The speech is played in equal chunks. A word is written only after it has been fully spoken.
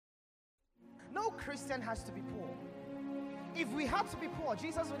No Christian has to be poor. If we had to be poor,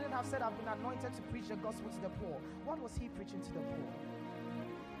 Jesus wouldn't have said, I've been anointed to preach the gospel to the poor. What was he preaching to the poor?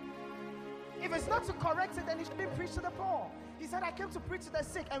 If it's not to correct it, then he shouldn't preach to the poor. He said, I came to preach to the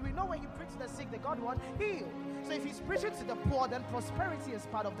sick. And we know when you preach to the sick, the God word heal. So if he's preaching to the poor, then prosperity is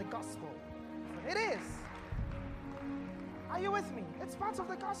part of the gospel. It is. Are you with me? It's part of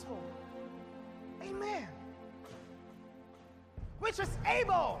the gospel. Amen. Which is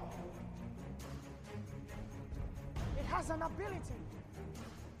able. It has an ability.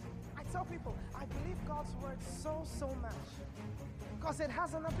 I tell people, I believe God's word so much because it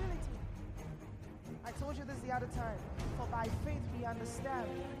has an ability. I told you this the other time. For by faith we understand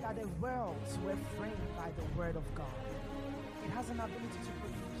that the worlds were framed by the word of God. It has an ability to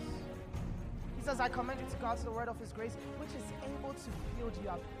produce. He says, I commend you to God to the word of his grace, which is able to build you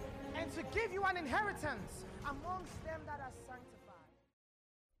up and to give you an inheritance amongst them that are sanctified.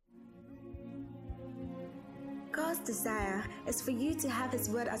 God's desire is for you to have his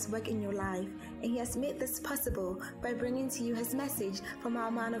word at work in your life, and he has made this possible by bringing to you his message from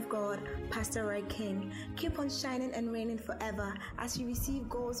our man of God, Pastor Roy King. Keep on shining and reigning forever as you receive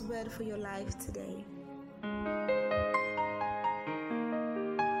God's word for your life today.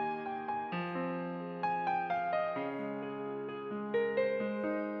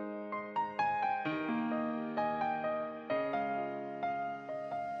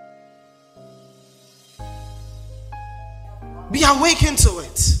 Be awakened to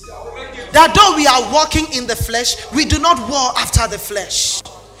it. That though we are walking in the flesh, we do not war after the flesh.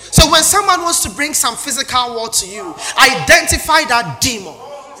 So when someone wants to bring some physical war to you, identify that demon.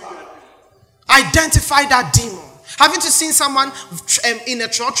 Identify that demon. Haven't you seen someone in a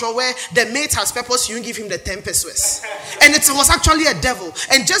church where the mate has purpose, you give him the 10 pesos? And it was actually a devil.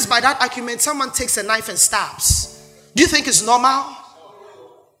 And just by that argument, someone takes a knife and stabs. Do you think it's normal?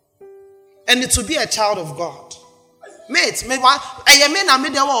 And it will be a child of God. Mate, me wa me na me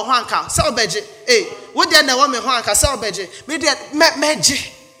de wo ho anka se obeje wo de na wo me ho anka se obeje me de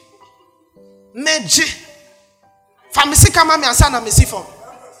meje fa me sika ma me ansa na me si fom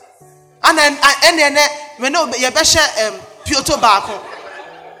ana ene me no ye be hye pioto baako.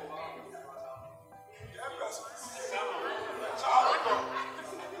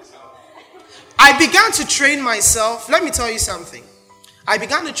 I began to train myself. Let me tell you something. I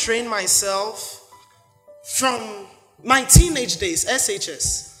began to train myself from my teenage days,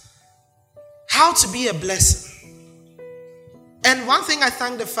 SHS, how to be a blessing. And one thing I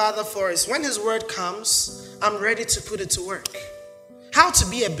thank the Father for is when his word comes, I'm ready to put it to work. How to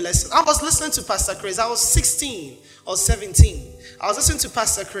be a blessing. I was listening to Pastor Chris. I was 16 or 17. I was listening to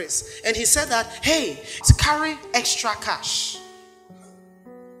Pastor Chris. And he said that, hey, to carry extra cash.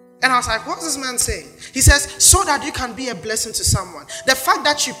 And I was like, what's this man saying? He says, so that you can be a blessing to someone. The fact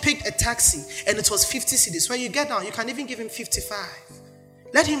that you picked a taxi and it was 50 cedis, when you get down, you can even give him 55.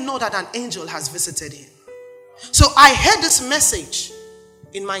 Let him know that an angel has visited him. So I heard this message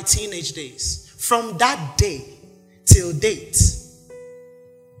in my teenage days. From that day till date.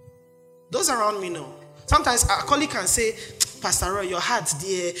 Those around me know. Sometimes a colleague can say, Pastor Roy, your heart,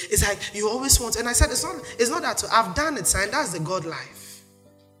 dear, it's like you always want. And I said, it's not that. I've done it, and that's the God life.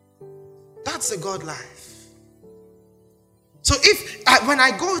 That's the God life. So when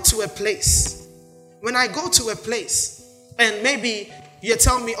I go to a place, and maybe you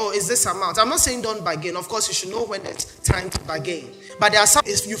tell me, oh, is this amount? I'm not saying don't bargain. Of course, you should know when it's time to bargain. But there are some,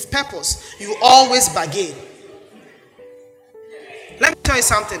 if you've purpose, you always bargain. Let me tell you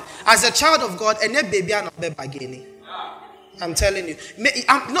something. As a child of God, and baby are not bargaining. I'm telling you.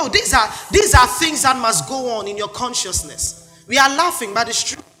 No, these are things that must go on in your consciousness. We are laughing, but it's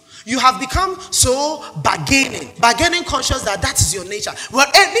true. You have become so bargaining conscious that is your nature. Well,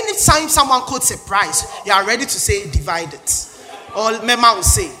 any time someone quotes a price, you are ready to say divide it. Or Mema will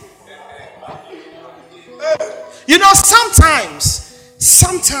say. You know,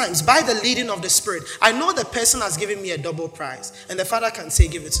 sometimes by the leading of the Spirit, I know the person has given me a double price, and the Father can say,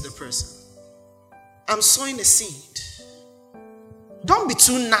 give it to the person. I'm sowing a seed. Don't be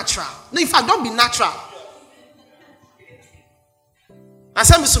too natural. No, in fact, don't be natural.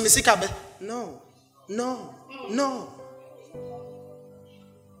 No.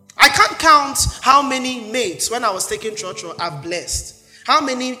 I can't count how many mates when I was taking church I've blessed. How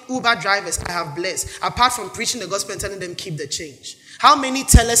many Uber drivers I have blessed. Apart from preaching the gospel and telling them keep the change. How many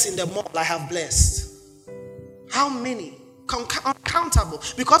tellers in the mall I have blessed. How many? Uncountable.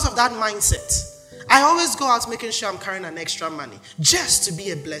 Because of that mindset. I always go out making sure I'm carrying an extra money. Just to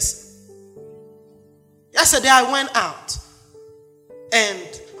be a blessing. Yesterday I went out.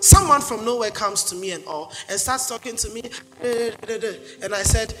 And someone from nowhere comes to me and starts talking to me. And I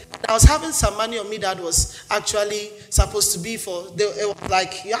said, I was having some money on me that was actually supposed to be for, it was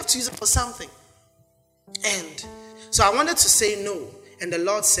like, you have to use it for something. And so I wanted to say no. And the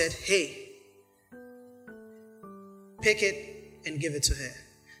Lord said, hey, pick it and give it to her.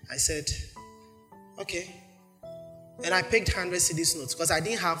 I said, okay. And I picked 100 cedis notes because I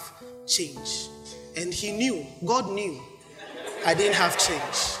didn't have change. And he knew, God knew, I didn't have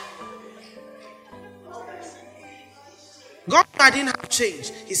change. God knew I didn't have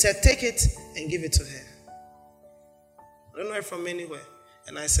change. He said, take it and give it to her. I don't know her from anywhere.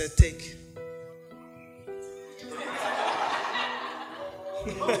 And I said, take.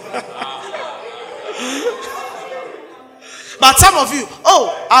 But some of you,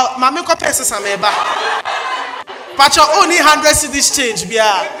 my makeup person ameba. But you only 100 cedis change,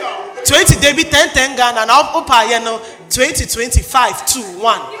 bia 20 debit 10 Ghana, and I'll pay 20 25 2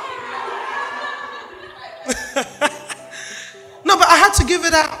 1. No, but I had to give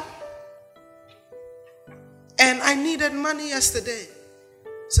it out, and I needed money yesterday,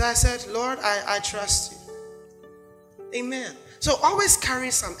 so I said, Lord, I trust you. Amen. So always carry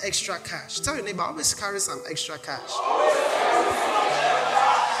some extra cash. Tell your neighbor, always carry some extra cash.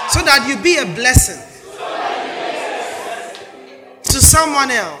 So that you be a blessing to someone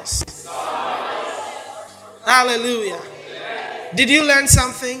else. Hallelujah. Did you learn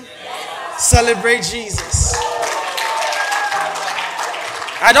something? Celebrate Jesus.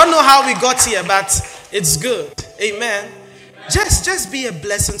 I don't know how we got here, but it's good. Amen. Just be a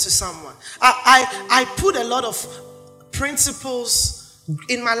blessing to someone. I put a lot of principles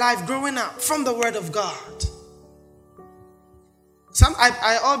in my life growing up from the Word of God.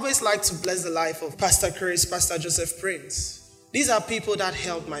 I always like to bless the life of Pastor Chris, Pastor Joseph Prince. These are people that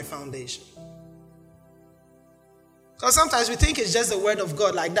held my foundation. Because sometimes we think it's just the Word of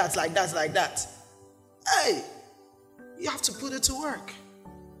God like that. Hey, you have to put it to work.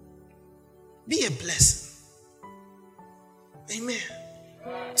 Be a blessing. Amen.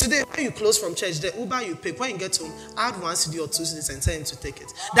 Today, when you close from church, the Uber you pick, when you get home, add 1 CD or 2 CDs and tell him to take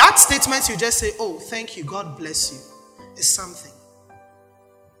it. That statement you just say, oh, thank you, God bless you, is something.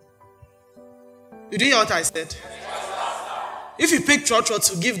 You do hear what I said? If you pick Trotro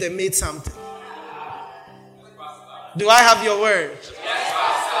to give the maid something, do I have your word?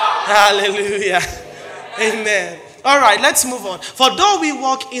 Hallelujah. Amen. All right, let's move on. For though we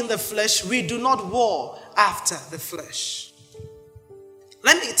walk in the flesh, we do not war after the flesh.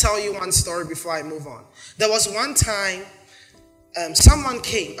 Let me tell you one story before I move on. There was one time someone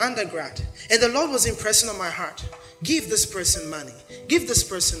came, undergrad, and the Lord was impressing on my heart. Give this person money. Give this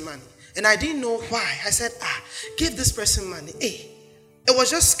person money. And I didn't know why. I said, give this person money. Hey, it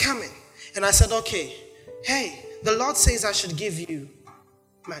was just coming. And I said, okay, hey, the Lord says I should give you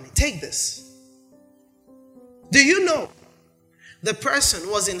money. Take this. Do you know the person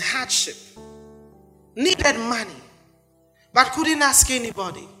was in hardship, needed money, but couldn't ask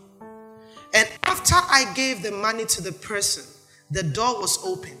anybody. And after I gave the money to the person, the door was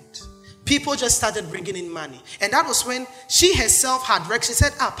opened. People just started bringing in money. And that was when she herself had wrecked. She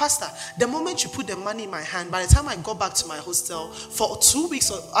said, Pastor, the moment you put the money in my hand, by the time I got back to my hostel for 2 weeks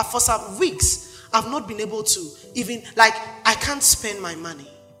or for some weeks, I've not been able to even, I can't spend my money.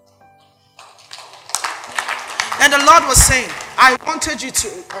 And the Lord was saying, I wanted you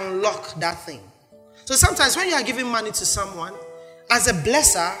to unlock that thing. So sometimes when you are giving money to someone, as a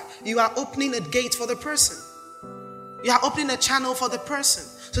blesser, you are opening a gate for the person. You are opening a channel for the person.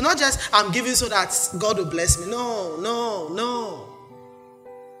 So not just, I'm giving so that God will bless me. No.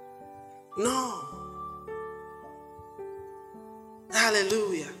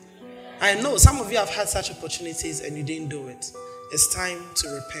 Hallelujah. I know some of you have had such opportunities and you didn't do it. It's time to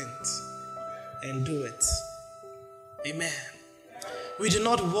repent and do it. Amen. We do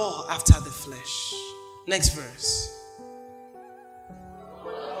not war after the flesh. Next verse.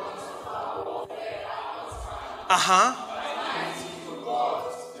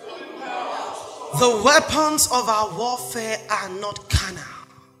 The weapons of our warfare are not carnal,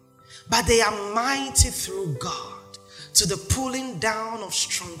 but they are mighty through God to the pulling down of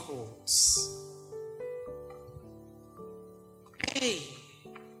strongholds. Hey.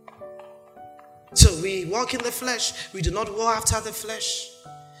 So we walk in the flesh. We do not war after the flesh.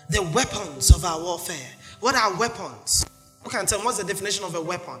 The weapons of our warfare. What are weapons? Who can tell me what's the definition of a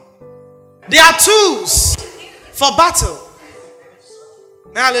weapon? They are tools for battle.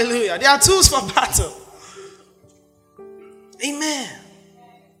 Hallelujah. They are tools for battle. Amen.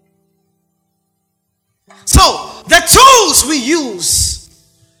 So the tools we use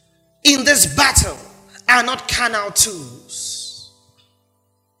in this battle are not carnal tools.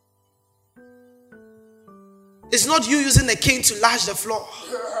 It's not you using a cane to lash the floor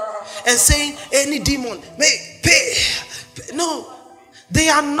and saying, any demon, may pay. No, they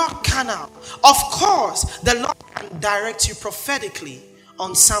are not carnal. Of course, the Lord can direct you prophetically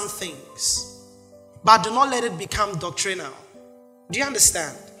on some things, but do not let it become doctrinal. Do you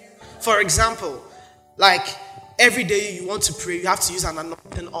understand? For example, like every day you want to pray, you have to use an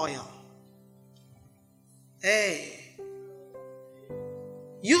anointing oil. Hey,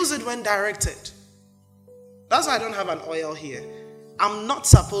 use it when directed. That's why I don't have an oil here. I'm not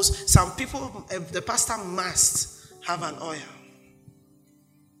supposed, some people, the pastor must have an oil.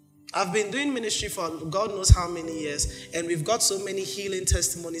 I've been doing ministry for God knows how many years, and we've got so many healing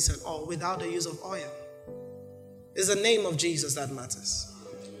testimonies and all without the use of oil. It's the name of Jesus that matters.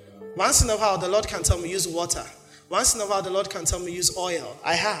 Once in a while, the Lord can tell me use water. Once in a while, the Lord can tell me use oil.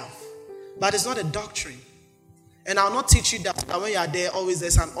 I have. But it's not a doctrine. And I'll not teach you that when you are there, always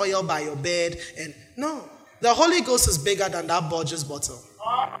there's an oil by your bed. And no. The Holy Ghost is bigger than that Borges bottle.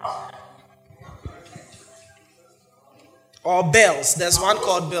 Or bells. There's one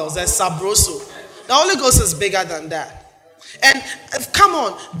called bells. There's Sabroso. The Holy Ghost is bigger than that. And come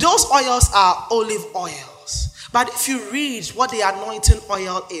on, those oils are olive oils. But if you read what the anointing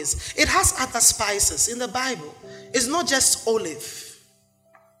oil is, it has other spices in the Bible. It's not just olive.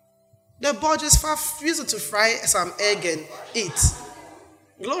 The Borges use it to fry some egg and eat.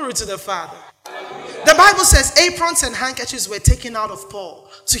 Glory to the Father. The Bible says aprons and handkerchiefs were taken out of Paul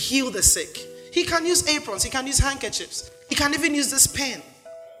to heal the sick. He can use aprons. He can use handkerchiefs. He can even use this pen.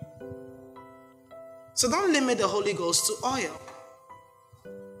 So don't limit the Holy Ghost to oil.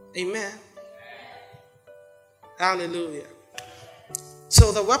 Amen. Hallelujah.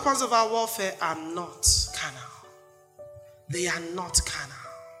 So the weapons of our warfare are not carnal. They are not carnal,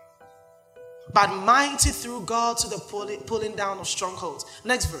 but mighty through God to the pulling down of strongholds.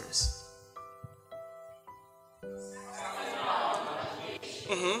 Next verse.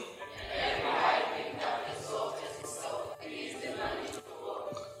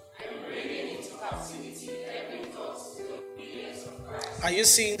 Are you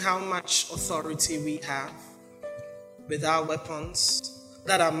seeing how much authority we have with our weapons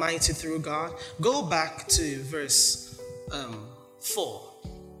that are mighty through God? Go back to verse 4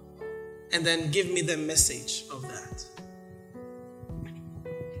 and then give me the message of that.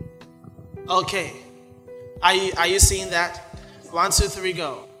 Okay. Are you seeing that? 1, 2, 3,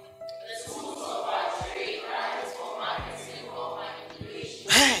 go.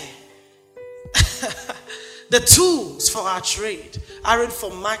 Hey. The tools for our trade aren't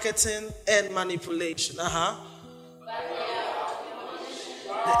for marketing and manipulation. Are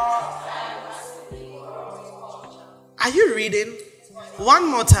you reading? One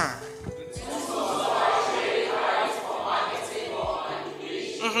more time.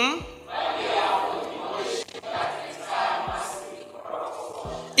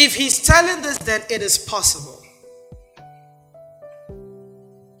 If he's telling this, then it is possible.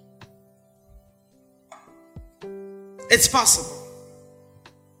 It's possible.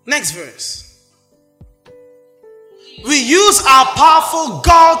 Next verse. We use our powerful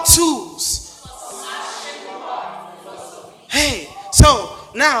God tools. Hey, so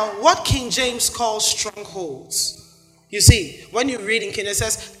now what King James calls strongholds. You see, when you read in King James, it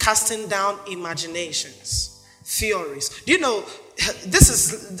says casting down imaginations, theories. Do you know, this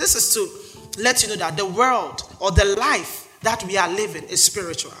is to let you know that the world or the life that we are living is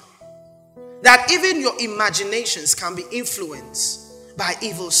spiritual. That even your imaginations can be influenced by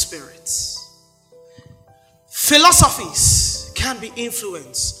evil spirits. Philosophies can be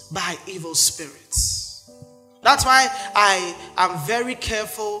influenced by evil spirits. That's why I am very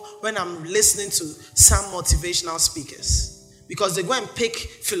careful when I'm listening to some motivational speakers. Because they go and pick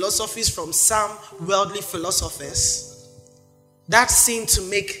philosophies from some worldly philosophers that seem to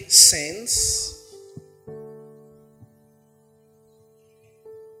make sense.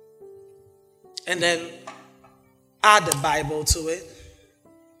 And then add the Bible to it.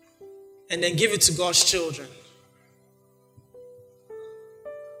 And then give it to God's children.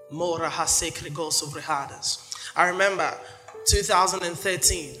 I remember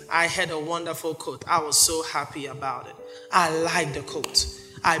 2013, I had a wonderful quote. I was so happy about it. I liked the quote.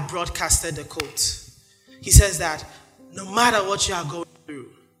 I broadcasted the quote. He says that no matter what you are going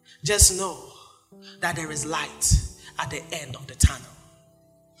through, just know that there is light at the end of the tunnel.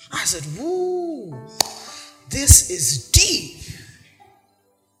 I said, woo, this is deep.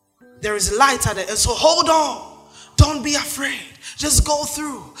 There is light at the end. So hold on. Don't be afraid. Just go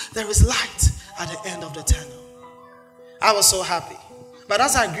through. There is light at the end of the tunnel. I was so happy. But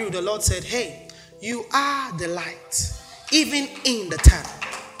as I grew, the Lord said, hey, you are the light, even in the tunnel.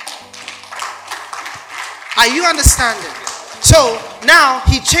 Are you understanding? So now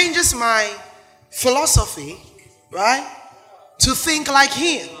he changes my philosophy, right? To think like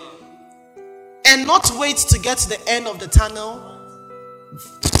him. And not wait to get to the end of the tunnel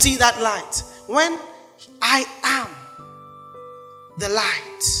to see that light. When I am the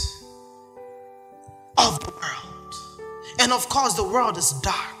light of the world. And of course the world is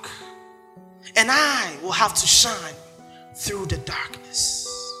dark. And I will have to shine through the darkness.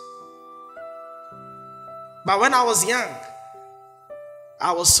 But when I was young,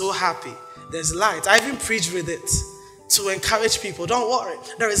 I was so happy. There's light. I even preached with it to encourage people. Don't worry.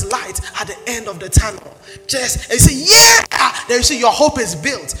 There is light at the end of the tunnel. Just, and you say, yeah! Then you say your hope is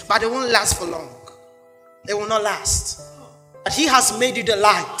built. But it won't last for long. It will not last. But he has made you the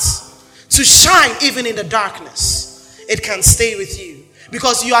light to shine even in the darkness. It can stay with you.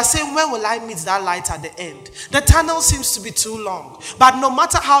 Because you are saying, when will I meet that light at the end? The tunnel seems to be too long. But no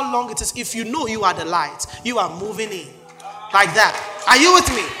matter how long it is, if you know you are the light, you are moving in. Like that. Are you with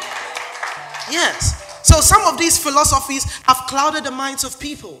me? Yes. So some of these philosophies have clouded the minds of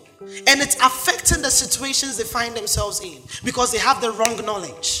people. And it's affecting the situations they find themselves in. Because they have the wrong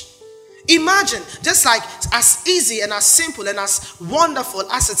knowledge. Imagine, just like as easy and as simple and as wonderful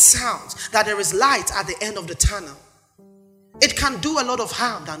as it sounds, that there is light at the end of the tunnel. It can do a lot of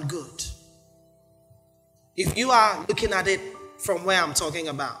harm than good. If you are looking at it from where I'm talking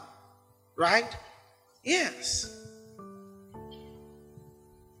about. Right? Yes.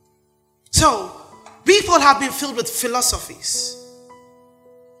 So, people have been filled with philosophies.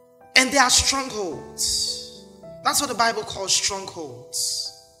 And they are strongholds. That's what the Bible calls strongholds.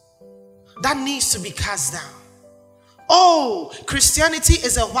 That needs to be cast down. Oh, Christianity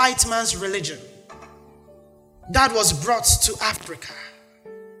is a white man's religion. That was brought to Africa.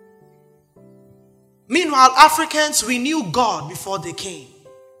 Meanwhile, Africans, we knew God before they came.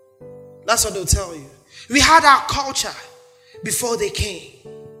 That's what they'll tell you. We had our culture before they came.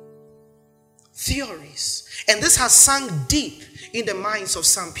 Theories. And this has sunk deep in the minds of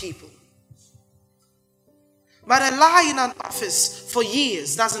some people. But a lie in an office for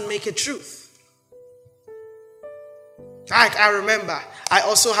years doesn't make it truth. Like I remember, I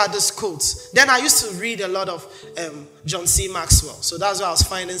also had this quote. Then I used to read a lot of John C. Maxwell. So that's where I was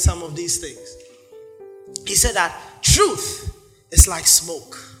finding some of these things. He said that truth is like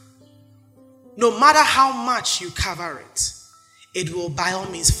smoke. No matter how much you cover it, it will by all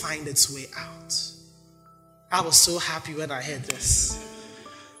means find its way out. I was so happy when I heard this.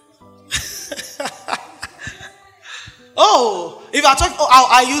 If I talk,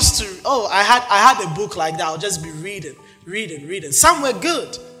 I used to, I had a book like that. I'll just be reading. Some were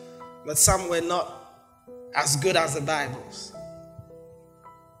good, but some were not as good as the Bibles.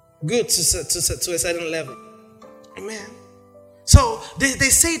 Good to a certain level. Amen. So they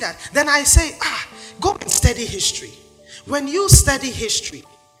say that. Then I say, go and study history. When you study history,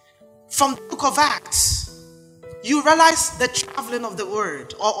 from the book of Acts, you realize the traveling of the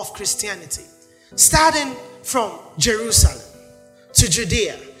word or of Christianity. Starting from Jerusalem to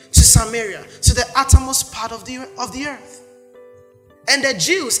Judea to Samaria to the uttermost part of the earth. And the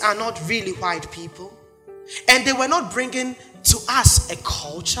Jews are not really white people. And they were not bringing to us a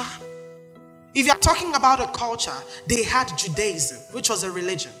culture. If you're talking about a culture, they had Judaism, which was a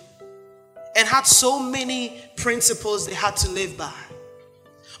religion. And had so many principles they had to live by.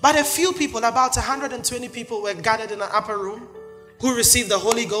 But a few people, about 120 people, were gathered in an upper room who received the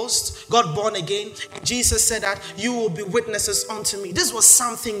Holy Ghost, got born again. Jesus said that you will be witnesses unto me. This was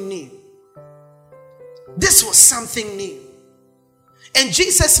something new. This was something new. And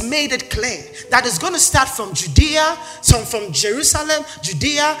Jesus made it clear that it's going to start from Judea, from Jerusalem,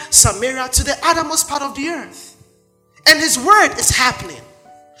 Judea, Samaria, to the uttermost part of the earth. And his word is happening.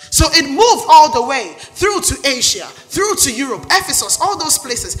 So it moved all the way through to Asia, through to Europe, Ephesus, all those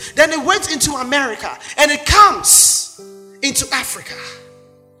places. Then it went into America and it comes into Africa.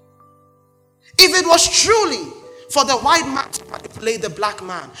 If it was truly for the white man to manipulate the black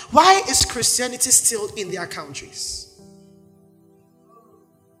man, why is Christianity still in their countries?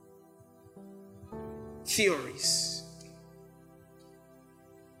 Theories.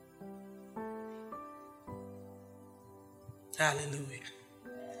 Hallelujah.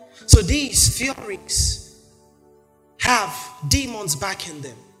 So these theories have demons backing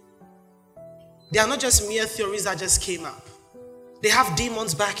them. They are not just mere theories that just came up. They have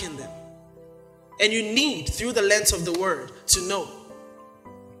demons backing them. And you need, through the lens of the word, to know.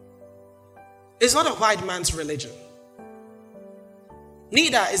 It's not a white man's religion.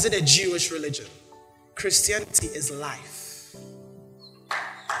 Neither is it a Jewish religion. Christianity is life.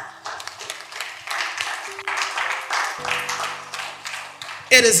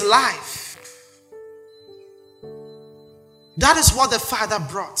 It is life. That is what the Father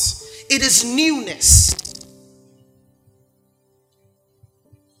brought. It is newness.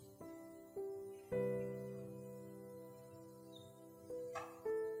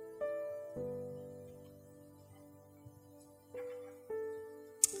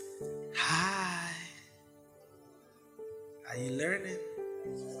 Hi. Are you learning?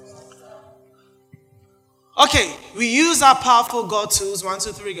 Okay, we use our powerful God tools. 1,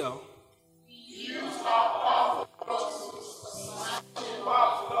 2, 3, go.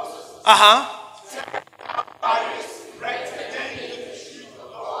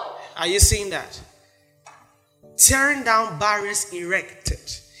 Are you seeing that? Tearing down barriers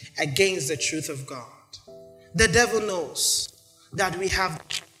erected against the truth of God. The devil knows that we have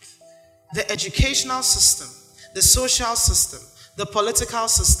the educational system, the social system, the political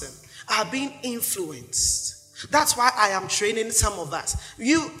system are being influenced. That's why I am training some of us.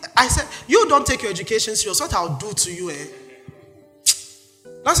 I said, you don't take your education serious. What I'll do to you,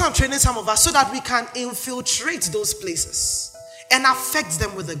 That's why I'm training some of us so that we can infiltrate those places and affect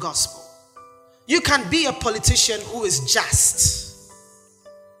them with the gospel. You can be a politician who is just.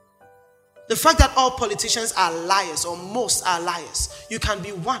 The fact that all politicians are liars, or most are liars, you can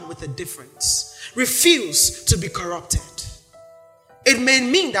be one with a difference. Refuse to be corrupted. It may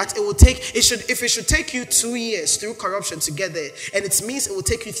mean that if it should take you 2 years through corruption to get there, and it means it will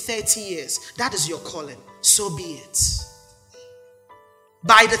take you 30 years, that is your calling. So be it.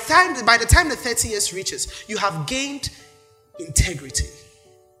 By the time the 30 years reaches, you have gained integrity.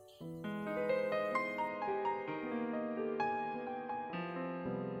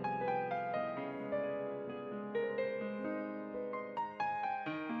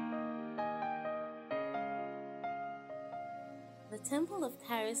 The Temple of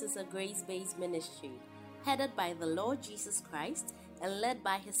Charis is a grace-based ministry headed by the Lord Jesus Christ and led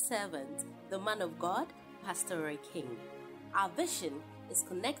by his servant, the man of God, Pastor Roy King. Our vision is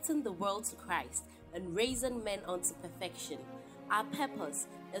connecting the world to Christ and raising men unto perfection. Our purpose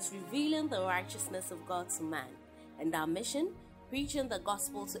is revealing the righteousness of God to man, and our mission, preaching the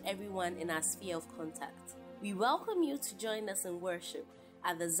gospel to everyone in our sphere of contact. We welcome you to join us in worship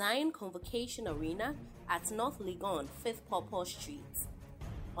at the Zion Convocation Arena at North Legon, 5th Pawpaw Street.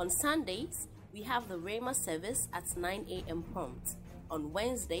 On Sundays, we have the Rhema service at 9 a.m. prompt. On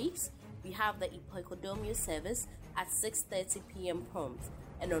Wednesdays, we have the Epicodomio service at 6:30 p.m. prompt.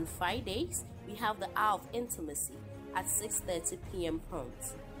 And on Fridays, we have the Hour of Intimacy at 6:30 p.m.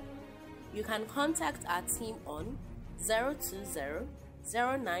 prompt. You can contact our team on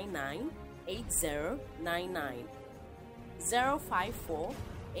 020-099-8099,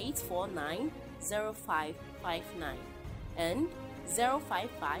 054-849-0559, and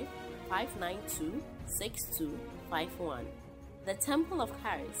 055-592-6251. The Temple of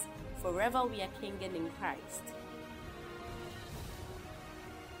Charis, forever we are kinging in Christ.